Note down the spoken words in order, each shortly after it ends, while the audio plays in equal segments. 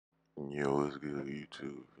Yo, what's good,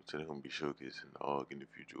 YouTube? Today I'm gonna be showcasing the AUG in the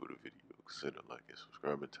future with a video. Consider like and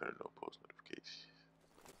subscribe and turn on post notifications.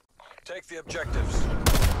 Take the objectives.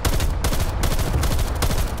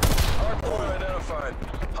 Hardpoint identified.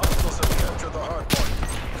 Hostiles have captured the hardpoint.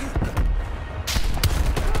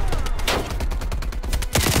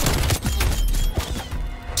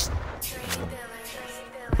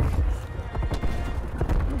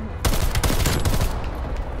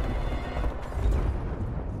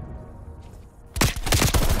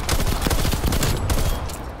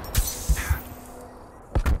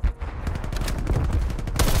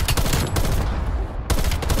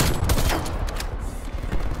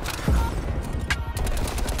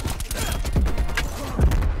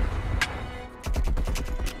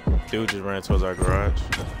 Dude just ran towards our garage.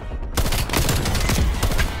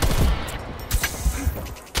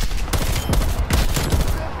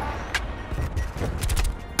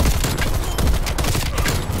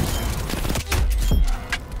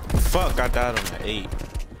 Fuck, I died on the 8.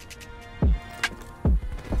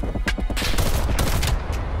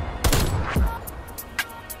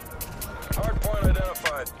 Hardpoint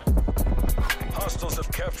identified. Hostiles have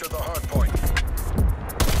captured the hardpoint.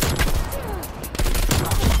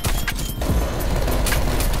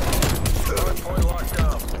 Hardpoint locked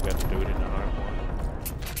down. I got the dude in the hardpoint.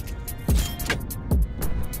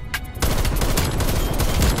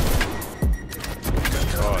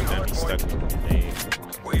 Oh, damn, he stuck with the name.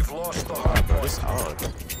 We've lost the Bro, hardpoint. this AUG,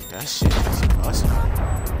 that shit is awesome.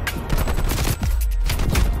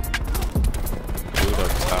 Dude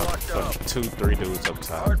up top, fucking 2-3 dudes up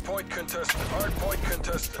top. Hardpoint contested. Hardpoint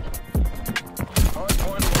contested.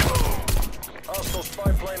 Hardpoint low. Hostile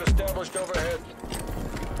spy plane established overhead.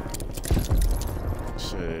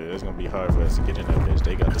 Shit, it's gonna be hard for us to get in that bitch.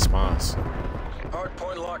 They got the spawns.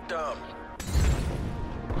 Hardpoint locked down.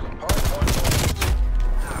 Hardpoint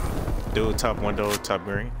locked. Dude, top window, top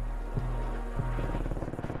green.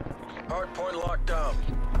 Hardpoint locked down.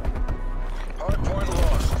 Hardpoint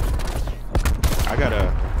lost. I got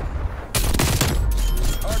a.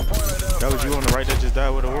 Hardpoint identified. That was you on the right that just died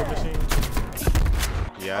with a war machine?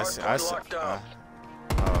 Yeah, I Hardpoint see. locked down.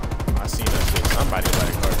 I seen that shit. Somebody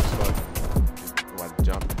like hard as fuck. Like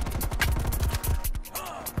jumping.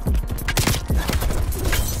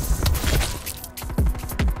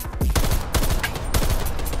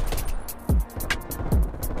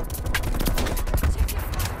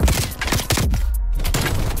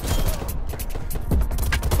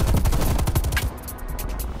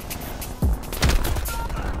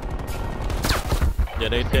 Yeah,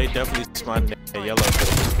 they definitely spawned that yellow for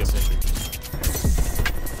the skip sentry.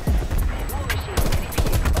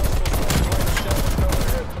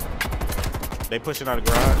 They pushing out of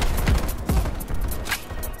the garage.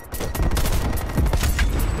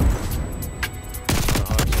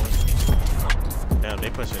 Damn, they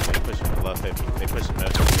pushing the left heavy. They pushing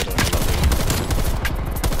that middle and the left heavy.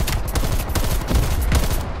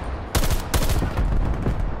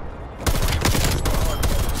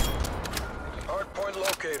 Hardpoint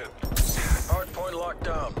located. Hardpoint locked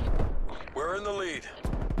down. We're in the lead.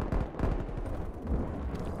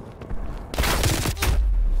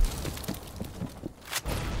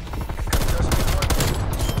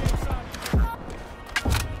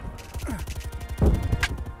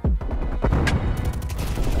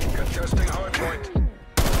 Contesting hardpoint.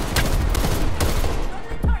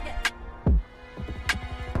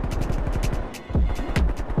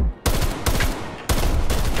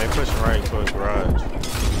 They pushing right towards garage.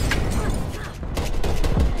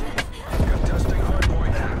 Contesting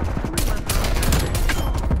hardpoint.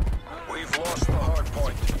 We've lost the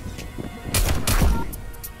hardpoint.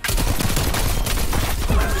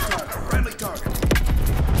 Friendly target.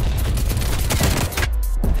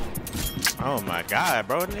 Oh my god,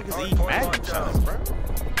 bro. Niggas eat Hardpoint magnum locked shots, down. bro.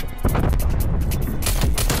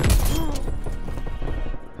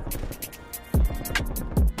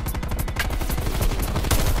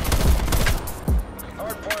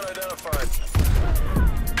 Hardpoint identified.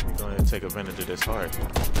 We're going to take advantage of this hard.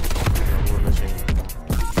 War machine.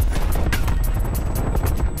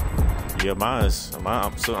 Yeah,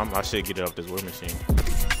 I should get it off this war machine.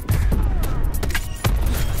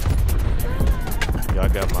 Y'all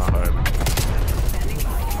got my heart.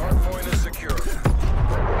 Hardpoint is secure.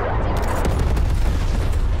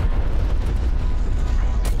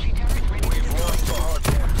 We've lost the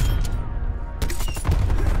hardpoint.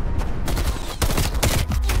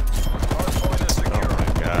 Hardpoint is Oh secure. my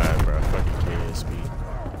god, bro. Fucking killing speed.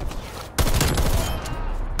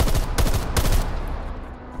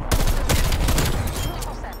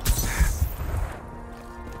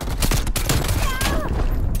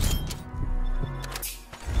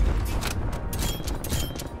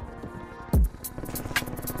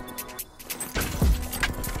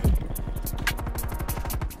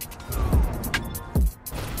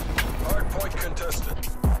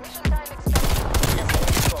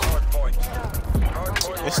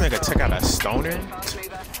 This nigga took out a stoner.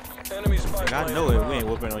 Enemy spy And I plane know it. We inbound. ain't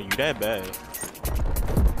whooping on you that bad.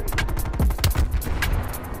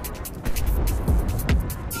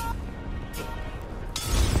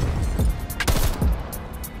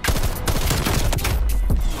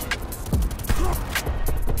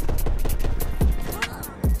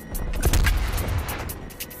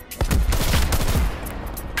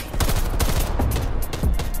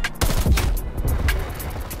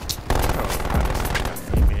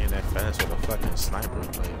 Fast with a fucking sniper,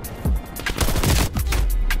 like.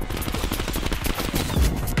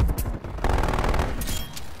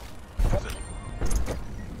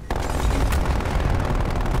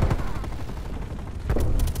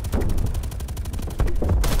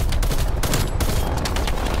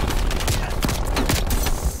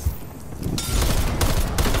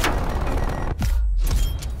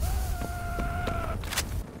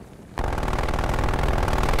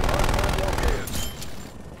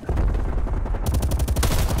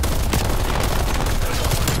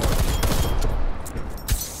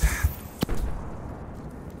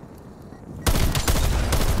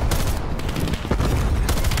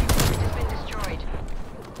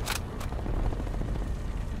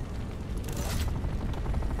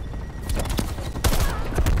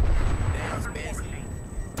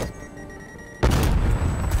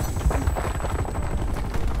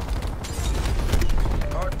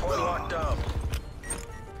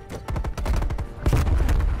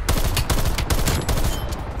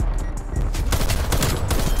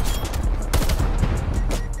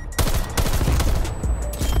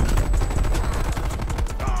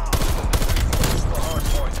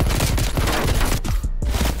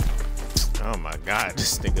 God,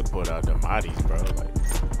 this nigga pulled out the Moddies, bro. Like,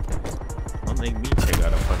 don't make me take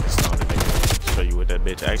out a fucking stoner, nigga. Show you what that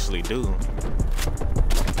bitch actually do.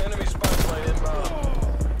 Enemy spy plane inbound.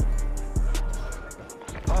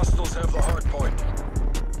 Hostiles have the hard point.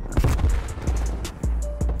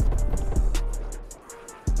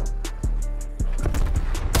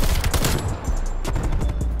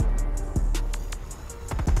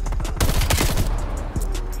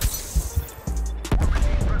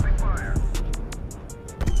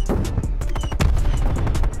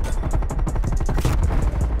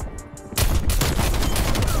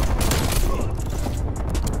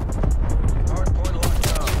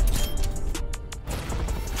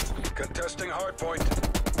 Contesting hardpoint.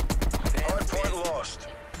 Hardpoint lost.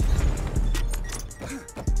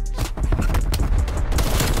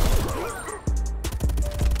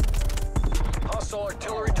 Hostile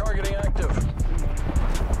artillery targeting active.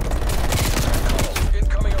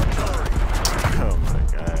 Incoming artillery. Oh my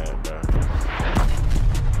God, bro.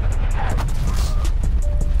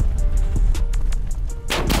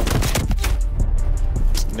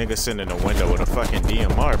 Nigga sitting in the window with a fucking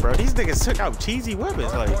DMR, bro. These niggas took out cheesy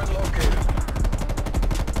weapons, like. Hardpoint located.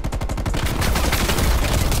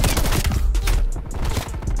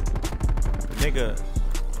 Nigga.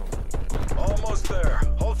 Almost there.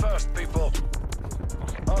 Hold fast, people.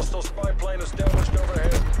 Hostile spy plane established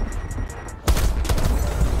overhead.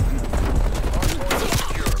 Hardpoint is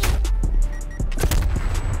secure.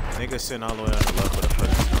 Nigga sitting all the way on the left with a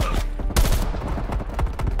fucking.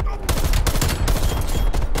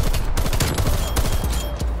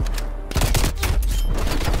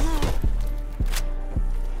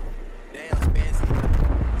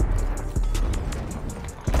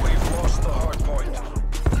 We've lost the hardpoint.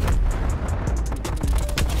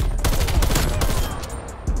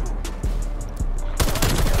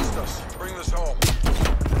 Against us. Bring this home.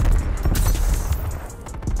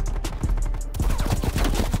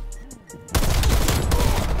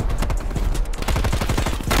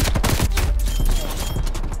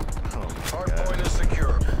 Hardpoint is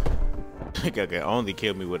secure. Nigga can only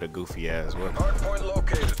kill me with a goofy ass weapon. Hardpoint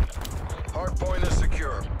located. Hardpoint is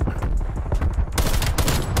secure.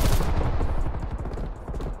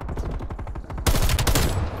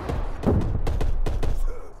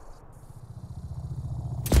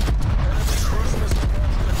 Enemy cruise missile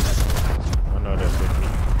I know that's with me.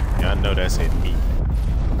 Yeah, I know that's hit me.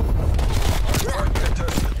 hardpoint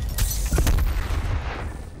contested.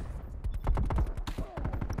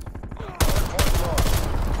 Hardpoint lost.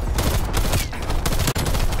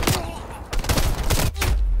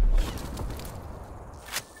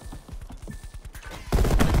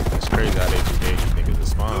 It's crazy how they just gave these niggas a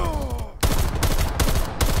spawn.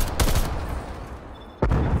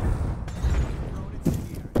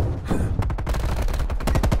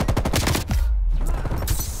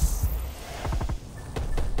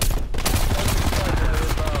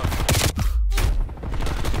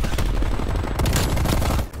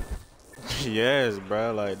 Yes,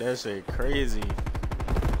 bro. Like that shit crazy.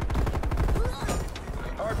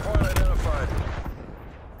 Hardpoint identified.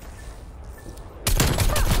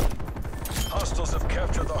 Hostiles have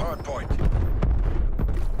captured the hardpoint.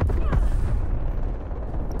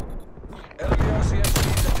 Enemy RCMP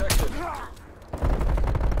detected.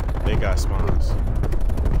 They got spawns.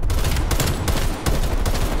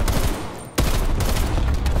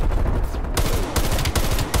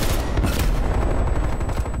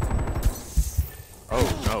 Oh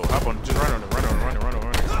no, hop on, just run on it, run on it, run it.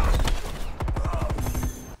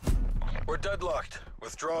 We're deadlocked.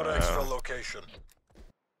 Withdraw to exfil location.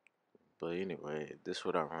 But anyway, this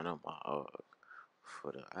what I run up my AUG.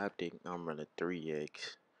 For the optic, I'm running 3x.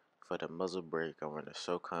 For the muzzle brake, I'm running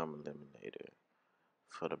SOCOM eliminator.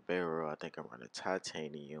 For the barrel, I think I'm running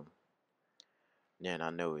titanium. Then I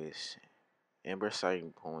know it's amber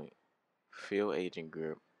sighting point, field agent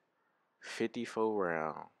grip, 54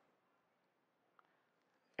 round,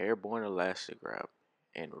 airborne elastic wrap,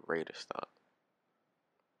 and radar stock.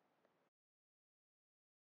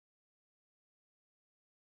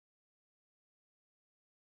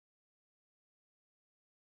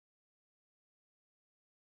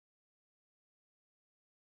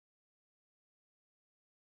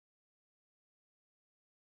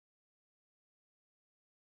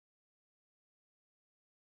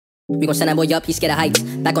 We gon' send that boy up, he scared of heights.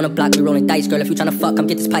 Back on the block, we rolling dice. Girl, if you tryna fuck, come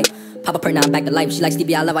get this pipe. Pop up her now, back to life. She likes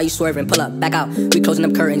DB, I love how you swerving. Pull up, back out. We closing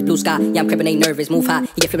them curtains, blue sky. Yeah, I'm crippin', ain't nervous. Move high,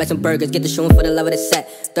 he get flipped like some burgers. Get the shooting for the love of the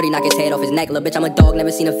set. 30 knock his head off his neck. Little bitch, I'm a dog,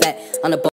 never seen a vet. On the